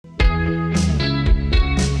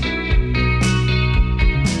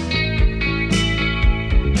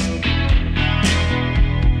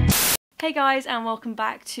Hey guys, and welcome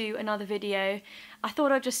back to another video. I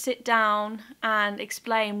thought I'd just sit down and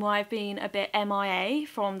explain why I've been a bit MIA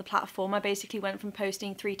from the platform. I basically went from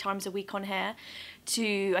posting 3 times a week on here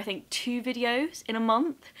to I think 2 videos in a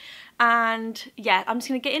month. And yeah, I'm just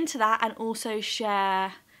going to get into that and also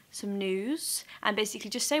share some news and basically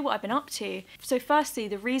just say what I've been up to. So firstly,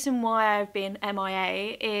 the reason why I've been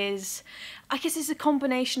MIA is, I guess it's a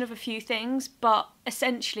combination of a few things, but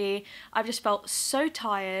essentially I've just felt so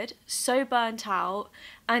tired, so burnt out,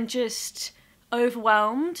 and just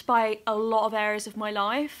overwhelmed by a lot of areas of my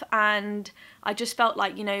life. And I just felt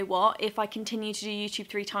like, you know what, if I continue to do YouTube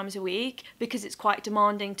 3 times a week, because it's quite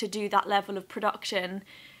demanding to do that level of production,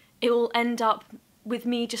 it will end up with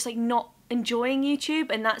me just like not enjoying YouTube,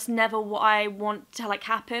 and that's never what I want to like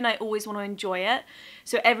happen. I always want to enjoy it.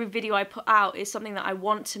 So every video I put out is something that I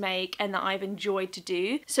want to make and that I've enjoyed to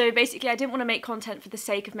do. So basically I didn't want to make content for the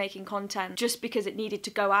sake of making content just because it needed to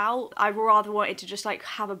go out. I rather wanted to just like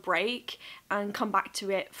have a break and come back to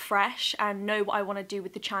it fresh and know what I want to do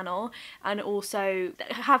with the channel, and also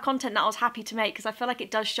have content that I was happy to make, because I feel like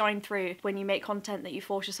it does shine through when you make content that you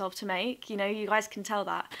force yourself to make. You know, you guys can tell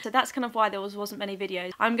that. So that's kind of why there wasn't many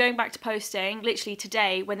videos. I'm going back to posting literally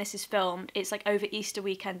today when this is filmed. It's like over Easter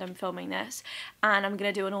weekend I'm filming this, and I'm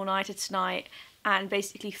gonna do an all-nighter tonight and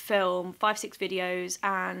basically film 5-6 videos.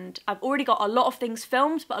 And I've already got a lot of things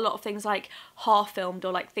filmed, but a lot of things like half filmed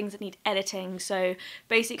or like things that need editing. So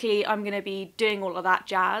basically I'm gonna be doing all of that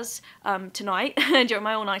jazz tonight during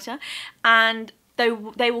my all-nighter, and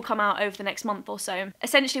they will come out over the next month or so.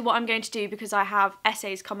 Essentially what I'm going to do, because I have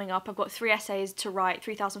essays coming up, I've got 3 essays to write,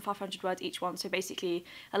 3,500 words each one, so basically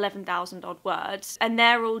 11,000 odd words, and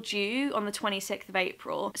they're all due on the 26th of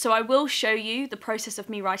April. So I will show you the process of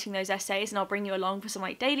me writing those essays, and I'll bring you along for some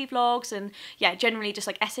like daily vlogs and yeah, generally just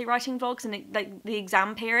like essay writing vlogs and like the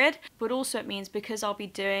exam period. But also it means, because I'll be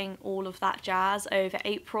doing all of that jazz over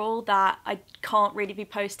April, that I can't really be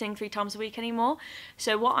posting 3 times a week anymore.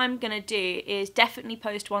 So what I'm gonna do is definitely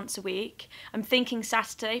post once a week. I'm thinking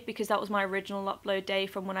Saturday, because that was my original upload day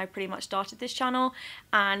from when I pretty much started this channel,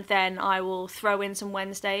 and then I will throw in some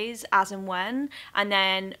Wednesdays as and when, and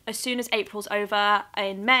then as soon as April's over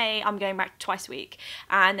in May I'm going back twice a week,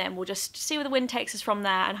 and then we'll just see where the wind takes us from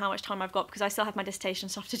there and how much time I've got, because I still have my dissertation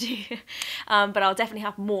stuff to do. But I'll definitely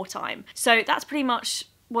have more time. So that's pretty much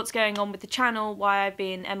what's going on with the channel, why I've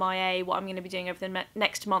been MIA, what I'm going to be doing over the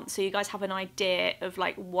next month, so you guys have an idea of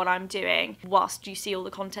like what I'm doing whilst you see all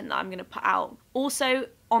the content that I'm going to put out. Also,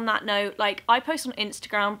 on that note, like I post on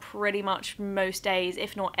Instagram pretty much most days,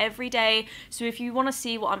 if not every day. So if you want to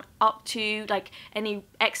see what I'm up to, like any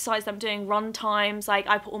exercise that I'm doing, run times, like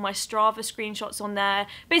I put all my Strava screenshots on there.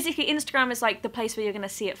 Basically Instagram is like the place where you're going to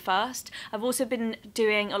see it first. I've also been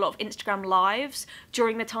doing a lot of Instagram lives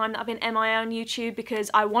during the time that I've been MIA on YouTube, because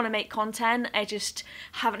I want to make content. I just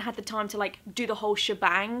haven't had the time to like do the whole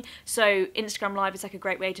shebang. So Instagram live is like a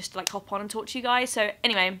great way just to like hop on and talk to you guys. So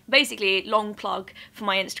anyway, basically long plug for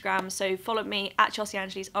my Instagram, so follow me at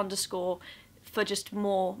 @ChelseaAngeles_ for just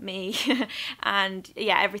more me. And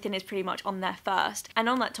yeah, everything is pretty much on there first. And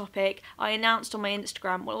on that topic, I announced on my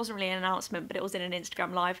Instagram, well it wasn't really an announcement, but it was in an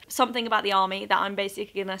Instagram live, something about the army that I'm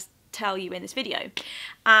basically gonna tell you in this video.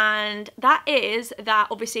 And that is that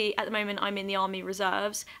obviously at the moment I'm in the Army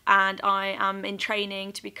Reserves, and I am in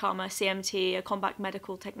training to become a CMT, a combat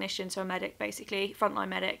medical technician, so a medic basically, frontline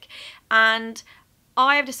medic. And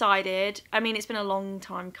I have decided, I mean it's been a long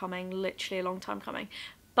time coming, literally a long time coming,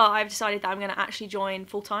 but I've decided that I'm going to actually join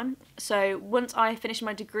full-time. So once I finish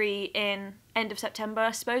my degree in end of September,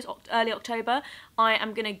 I suppose, early October, I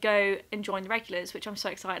am going to go and join the regulars, which I'm so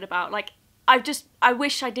excited about. Like I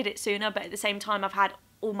wish I did it sooner, but at the same time I've had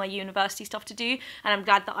all my university stuff to do, and I'm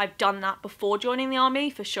glad that I've done that before joining the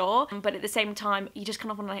army, for sure. But at the same time you just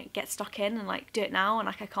kind of want to like get stuck in and like do it now, and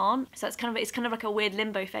like I can't. So it's kind of like a weird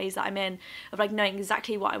limbo phase that I'm in, of like knowing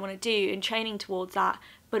exactly what I want to do and training towards that,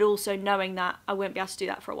 but also knowing that I won't be able to do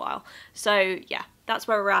that for a while. So yeah, that's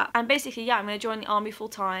where we're at. And basically, yeah, I'm going to join the army full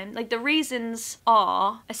time. Like the reasons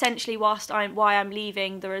are essentially why I'm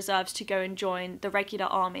leaving the reserves to go and join the regular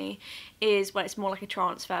army is, well, it's more like a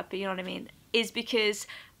transfer, but you know what I mean, is because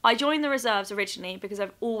I joined the reserves originally because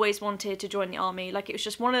I've always wanted to join the army. Like it was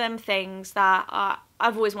just one of them things that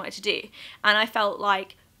I've always wanted to do. And I felt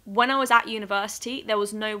like when I was at university, there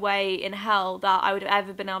was no way in hell that I would have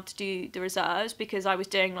ever been able to do the reserves, because I was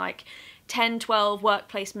doing like 10, 12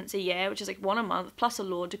 work placements a year, which is like 1 a month, plus a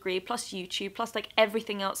law degree, plus YouTube, plus like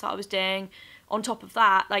everything else that I was doing on top of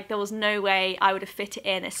that, like, there was no way I would have fit it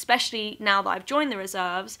in, especially now that I've joined the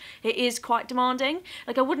reserves. It is quite demanding.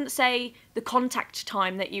 Like, I wouldn't say the contact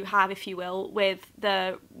time that you have, if you will, with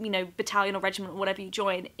the, you know, battalion or regiment or whatever you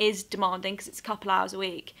join is demanding because it's a couple hours a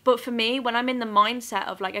week. But for me, when I'm in the mindset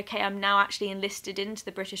of like, okay, I'm now actually enlisted into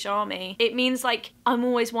the British Army, it means like I'm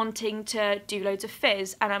always wanting to do loads of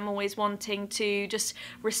phys, and I'm always wanting to just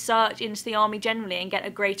research into the army generally and get a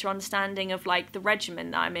greater understanding of like the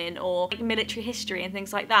regiment that I'm in, or like military history and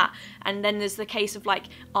things like that. And then there's the case of like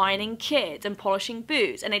ironing kits and polishing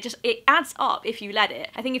boots, and it adds up if you let it.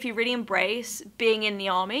 I think if you really embrace being in the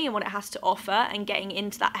army and what it has to offer and getting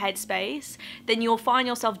into that headspace, then you'll find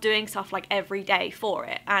yourself doing stuff like every day for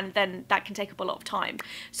it, and then that can take up a lot of time.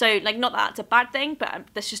 So like, not that that's a bad thing, but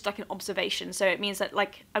that's just like an observation. So it means that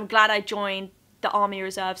like, I'm glad I joined the Army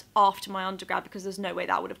Reserves after my undergrad, because there's no way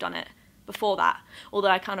that I would have done it before that, although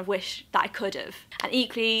I kind of wish that I could have. And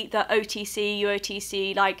equally, the OTC,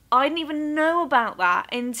 UOTC, like, I didn't even know about that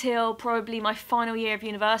until probably my final year of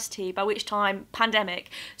university, by which time,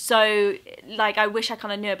 pandemic. So like, I wish I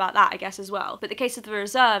kind of knew about that, I guess, as well. But the case of the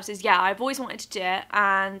reserves is, yeah, I've always wanted to do it,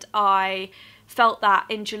 and I felt that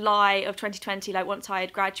in July of 2020, like once I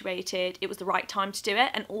had graduated, it was the right time to do it,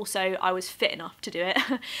 and also I was fit enough to do it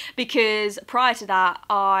because prior to that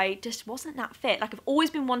I just wasn't that fit. Like, I've always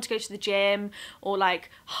been one to go to the gym or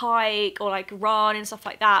like hike or like run and stuff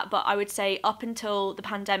like that, but I would say up until the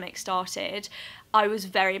pandemic started, I was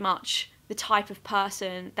very much the type of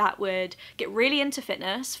person that would get really into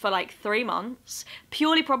fitness for like 3 months,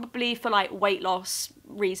 purely probably for like weight loss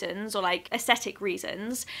reasons or like aesthetic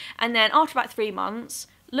reasons, and then after about 3 months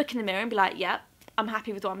look in the mirror and be like, yep, I'm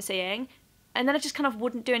happy with what I'm seeing, and then I just kind of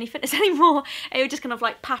wouldn't do any fitness anymore. It would just kind of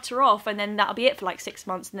like patter off, and then that'll be it for like 6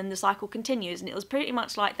 months, and then the cycle continues. And it was pretty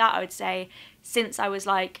much like that, I would say, since I was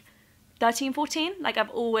like 13, 14. Like, I've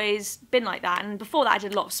always been like that, and before that I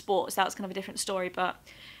did a lot of sports, that was kind of a different story. But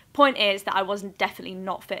point is that I wasn't definitely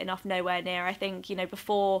not fit enough, nowhere near. I think, you know,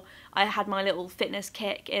 before I had my little fitness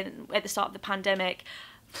kick in at the start of the pandemic,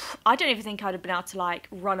 I don't even think I'd have been able to like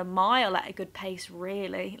run a mile at a good pace,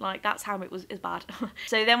 really. Like, that's how it was bad.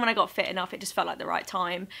 So then when I got fit enough, it just felt like the right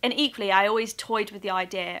time. And equally, I always toyed with the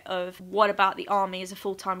idea of what about the army as a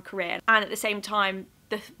full-time career, and at the same time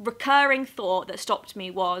the recurring thought that stopped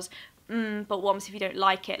me was, but what if you don't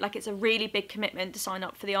like it? Like, it's a really big commitment to sign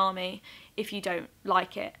up for the army if you don't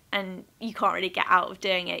like it, and you can't really get out of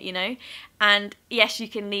doing it, you know? And yes, you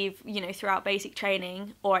can leave, you know, throughout basic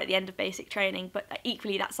training or at the end of basic training, but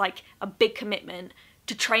equally that's like a big commitment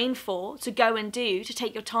to train for, to go and do, to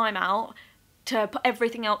take your time out, to put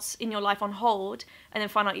everything else in your life on hold, and then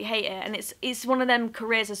find out you hate it. And it's one of them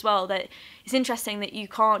careers as well that it's interesting that you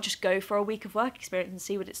can't just go for a week of work experience and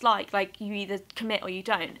see what it's like. Like, you either commit or you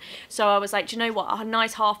don't. So I was like, do you know what, a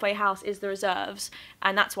nice halfway house is the reserves,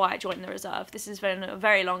 and that's why I joined the reserve. This has been a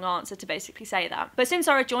very long answer to basically say that. But since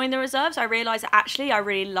I joined the reserves, I realised that actually I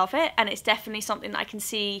really love it, and it's definitely something that I can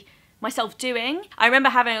see myself doing. I remember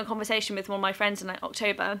having a conversation with one of my friends in like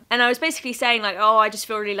October, and I was basically saying like, oh, I just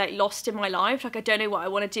feel really like lost in my life. Like, I don't know what I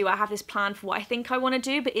want to do. I have this plan for what I think I want to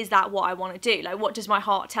do, but is that what I want to do? Like, what does my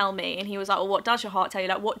heart tell me? And he was like, well, what does your heart tell you?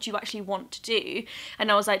 Like, what do you actually want to do?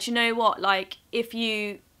 And I was like, do you know what? Like, if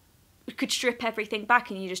you could strip everything back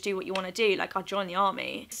and you just do what you want to do, like, I'd join the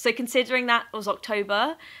army. So considering that was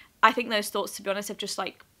October, I think those thoughts, to be honest, have just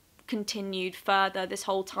like continued further this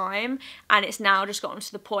whole time, and it's now just gotten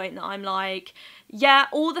to the point that I'm like, yeah,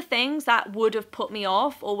 all the things that would have put me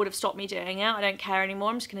off or would have stopped me doing it, I don't care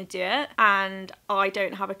anymore. I'm just gonna do it, and I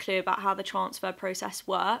don't have a clue about how the transfer process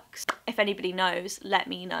works. If anybody knows, let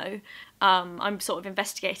me know. I'm sort of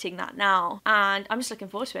investigating that now, and I'm just looking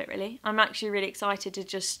forward to it, really. I'm actually really excited to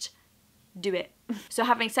just do it. So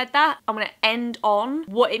having said that, I'm going to end on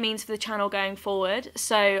what it means for the channel going forward.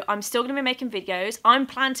 So I'm still going to be making videos. I'm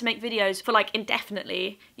planning to make videos for like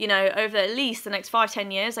indefinitely, you know, over at least the next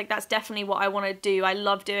 5-10 years. Like, that's definitely what I want to do. I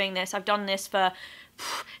love doing this. I've done this for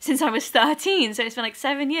since I was 13, so it's been like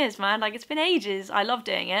 7 years, man. Like, it's been ages. I love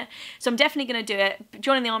doing it, so I'm definitely going to do it.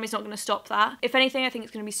 Joining the army is not going to stop that. If anything, I think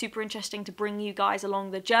it's going to be super interesting to bring you guys along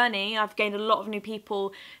the journey. I've gained a lot of new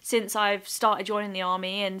people since I've started joining the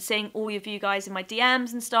army, and seeing all of you guys in my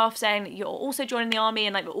DMs and stuff saying that you're also joining the army,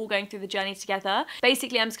 and like we're all going through the journey together.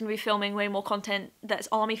 Basically, I'm just going to be filming way more content that's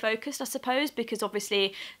army focused, I suppose, because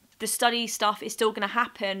obviously the study stuff is still going to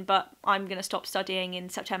happen, but I'm going to stop studying in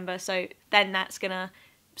September, so then that's going to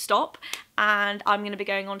stop, and I'm going to be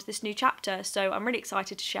going on to this new chapter, so I'm really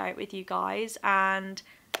excited to share it with you guys. And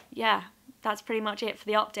yeah, that's pretty much it for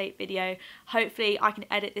the update video. Hopefully I can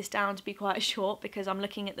edit this down to be quite short, because I'm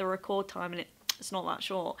looking at the record time and it's not that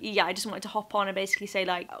short. Yeah, I just wanted to hop on and basically say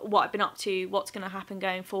like what I've been up to, what's going to happen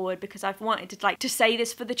going forward, because I've wanted to like to say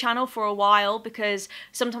this for the channel for a while, because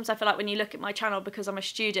sometimes I feel like when you look at my channel, because I'm a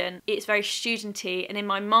student, it's very studenty, and in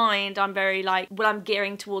my mind I'm very like, well, I'm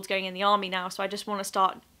gearing towards going in the army now, so I just want to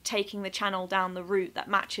start taking the channel down the route that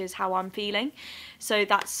matches how I'm feeling. So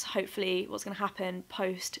that's hopefully what's going to happen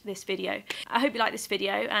post this video. I hope you like this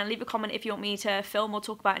video, and leave a comment if you want me to film or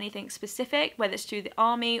talk about anything specific, whether it's to do with the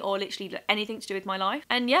army or literally anything to do with my life.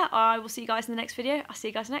 And yeah, I will see you guys in the next video. I'll see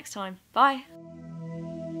you guys next time. Bye.